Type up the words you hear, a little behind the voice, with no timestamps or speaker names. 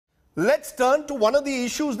Let's turn to one of the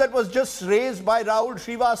issues that was just raised by Rahul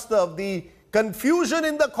Srivastav, the confusion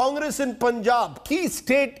in the Congress in Punjab, key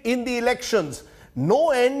state in the elections.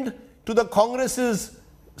 No end to the Congress's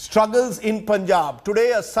struggles in Punjab.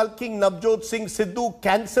 Today, a sulking Navjot Singh Sidhu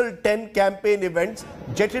cancelled 10 campaign events,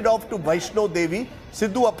 jetted off to Vaishno Devi.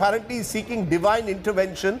 Sidhu apparently is seeking divine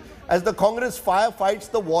intervention as the Congress firefights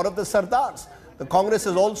the war of the Sardars. The Congress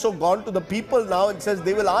has also gone to the people now and says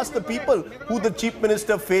they will ask the people who the Chief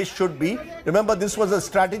Minister face should be. Remember, this was a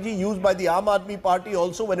strategy used by the Aam Aadmi Party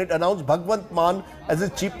also when it announced Bhagwant Mann as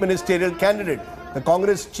its Chief Ministerial candidate. The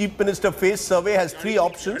Congress Chief Minister face survey has three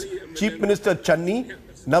options: Chief Minister Channi,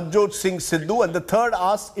 Navjot Singh Sidhu, and the third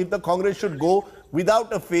asks if the Congress should go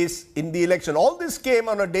without a face in the election. All this came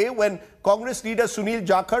on a day when Congress leader Sunil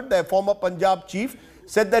Jakhar, their former Punjab chief,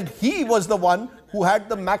 said that he was the one who had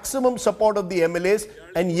the maximum support of the MLAs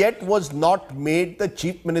and yet was not made the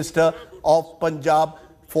Chief Minister of Punjab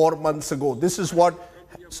 4 months ago. This is what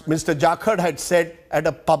Mr. Jakhar had said at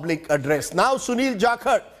a public address. Now Sunil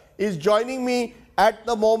Jakhar is joining me at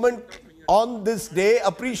the moment on this day.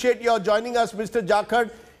 Appreciate your joining us, Mr.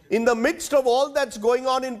 Jakhar. In the midst of all that's going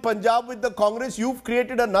on in Punjab with the Congress, you've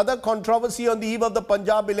created another controversy on the eve of the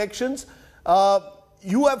Punjab elections.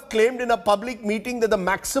 You have claimed in a public meeting that the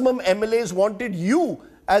maximum MLAs wanted you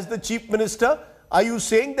as the Chief Minister. Are you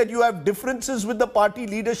saying that you have differences with the party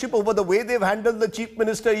leadership over the way they've handled the Chief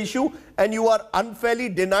Minister issue and you are unfairly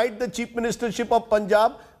denied the Chief Ministership of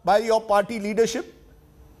Punjab by your party leadership?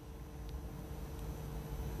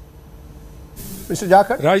 Mr.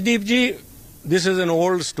 Jakhar? Rajdeep ji, this is an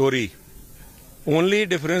old story. Only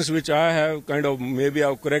difference which I have maybe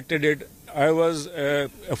I've corrected it. I was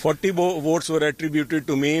 40 votes were attributed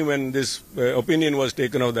to me when this opinion was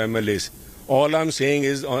taken of the MLAs. All I'm saying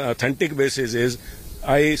is on authentic basis is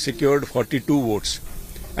I secured 42 votes.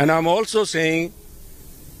 And I'm also saying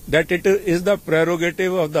that it is the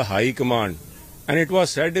prerogative of the High Command. And it was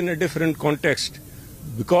said in a different context.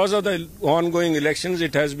 Because of the ongoing elections,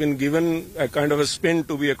 it has been given a kind of a spin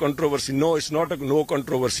to be a controversy. No, it's not no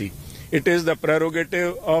controversy. It is the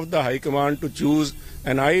prerogative of the High Command to choose.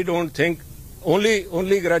 And I don't think,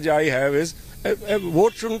 only grudge I have is, a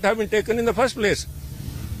vote shouldn't have been taken in the first place.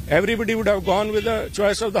 Everybody would have gone with the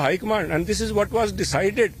choice of the High Command. And this is what was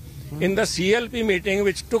decided in the CLP meeting,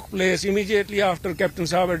 which took place immediately after Captain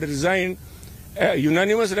Saab had resigned. A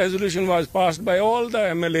unanimous resolution was passed by all the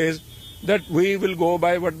MLAs that we will go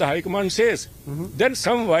by what the High Command says. Then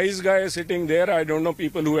some wise guy sitting there, I don't know,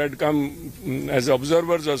 people who had come as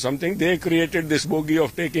observers or something, they created this bogey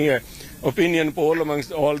of taking a opinion poll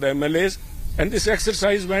amongst all the MLAs. And this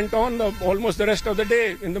exercise went on almost the rest of the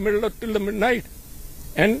day, in the middle of till the midnight.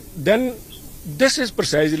 And then this is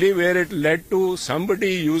precisely where it led to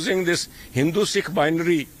somebody using this Hindu-Sikh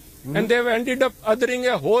binary. And they've ended up othering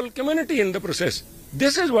a whole community in the process.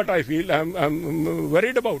 This is what I feel I'm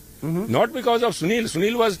worried about. Not because of Sunil.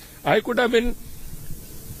 Sunil was, I could have been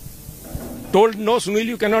told, no, Sunil,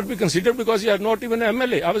 you cannot be considered because you are not even an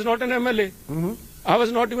MLA. I was not an MLA. I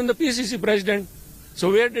was not even the PCC president.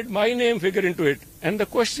 So where did my name figure into it? And the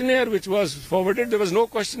questionnaire which was forwarded, there was no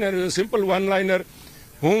questionnaire. It was a simple one-liner.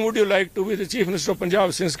 Whom would you like to be the Chief Minister of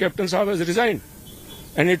Punjab since Captain Saab has resigned?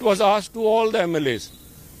 And it was asked to all the MLAs.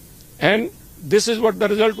 And this is what the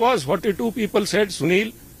result was. 42 people said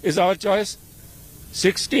Sunil is our choice.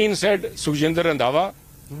 16 said Sukhjinder Randhawa.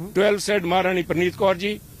 12 said Maharani Praneeth Kaur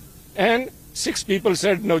ji. And 6 people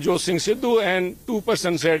said Navjot Singh Sidhu. And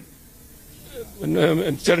 2% said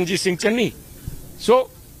Charanjit Singh Channi.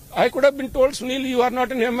 So I could have been told, Sunil, you are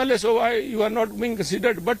not an MLA, so you are not being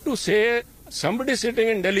considered. But to say somebody sitting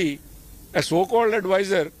in Delhi, a so-called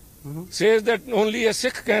advisor, says that only a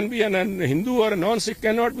Sikh can be, and a Hindu or a non-Sikh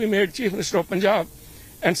cannot be made Chief Minister of Punjab.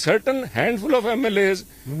 And certain handful of MLAs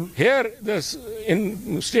here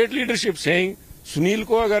in state leadership saying, Sunil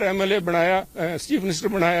ko agar MLA banaya, Chief Minister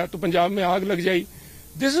banaya, to Punjab mein aag lag jayi.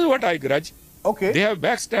 This is what I grudge. Okay. They have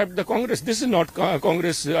backstabbed the Congress. This is not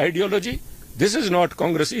Congress ideology. This is not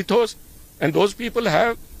Congress ethos. And those people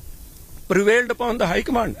have prevailed upon the High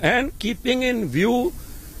Command. And keeping in view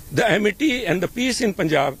the amity and the peace in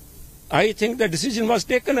Punjab, I think the decision was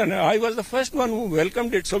taken, and I was the first one who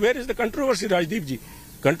welcomed it. So where is the controversy, Rajdeep ji?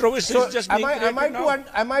 Controversy is just being created now.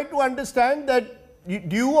 Am I to understand that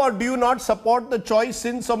do you or do you not support the choice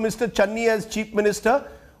since of Mr. Channi as Chief Minister?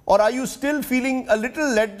 Or are you still feeling a little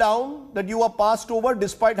let down that you were passed over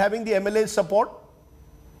despite having the MLA's support?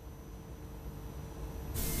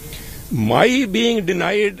 My being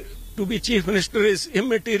denied to be Chief Minister is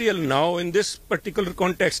immaterial now in this particular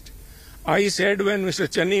context. I said when Mr.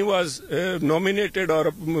 Channi was nominated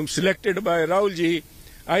or selected by Rahul ji,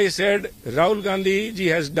 I said, Rahul Gandhi ji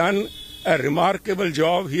has done a remarkable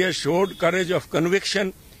job. He has showed courage of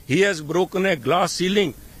conviction. He has broken a glass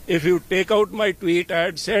ceiling. If you take out my tweet, I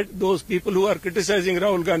had said those people who are criticizing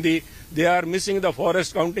Rahul Gandhi, they are missing the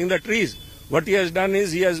forest, counting the trees. What he has done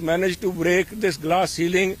is he has managed to break this glass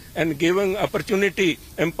ceiling and given opportunity,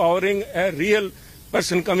 empowering a real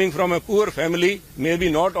person coming from a poor family, maybe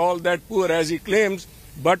not all that poor as he claims,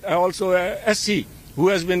 but also a SC who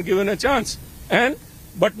has been given a chance.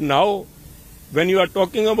 But now, when you are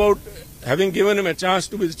talking about having given him a chance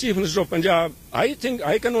to be the Chief Minister of Punjab, I think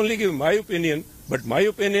I can only give my opinion, but my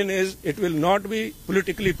opinion is it will not be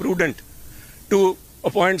politically prudent to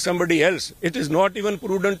appoint somebody else. It is not even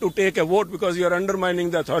prudent to take a vote because you are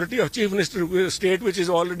undermining the authority of Chief Minister of a state which is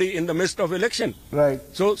already in the midst of election. Right.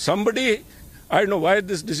 So somebody, I don't know why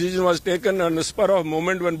this decision was taken on the spur of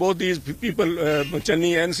moment when both these people,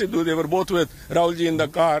 Channi and Sidhu, they were both with Rahulji in the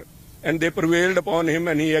car and they prevailed upon him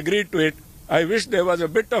and he agreed to it. I wish there was a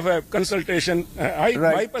bit of a consultation.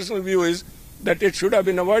 My personal view is that it should have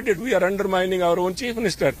been avoided. We are undermining our own Chief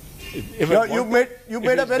Minister. If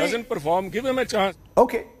he doesn't perform, give him a chance.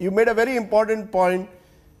 Okay, you made a very important point.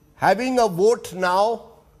 Having a vote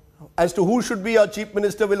now as to who should be our Chief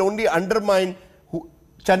Minister will only undermine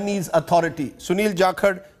Channi's authority. Sunil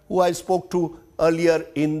Jakhar, who I spoke to earlier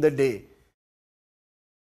in the day.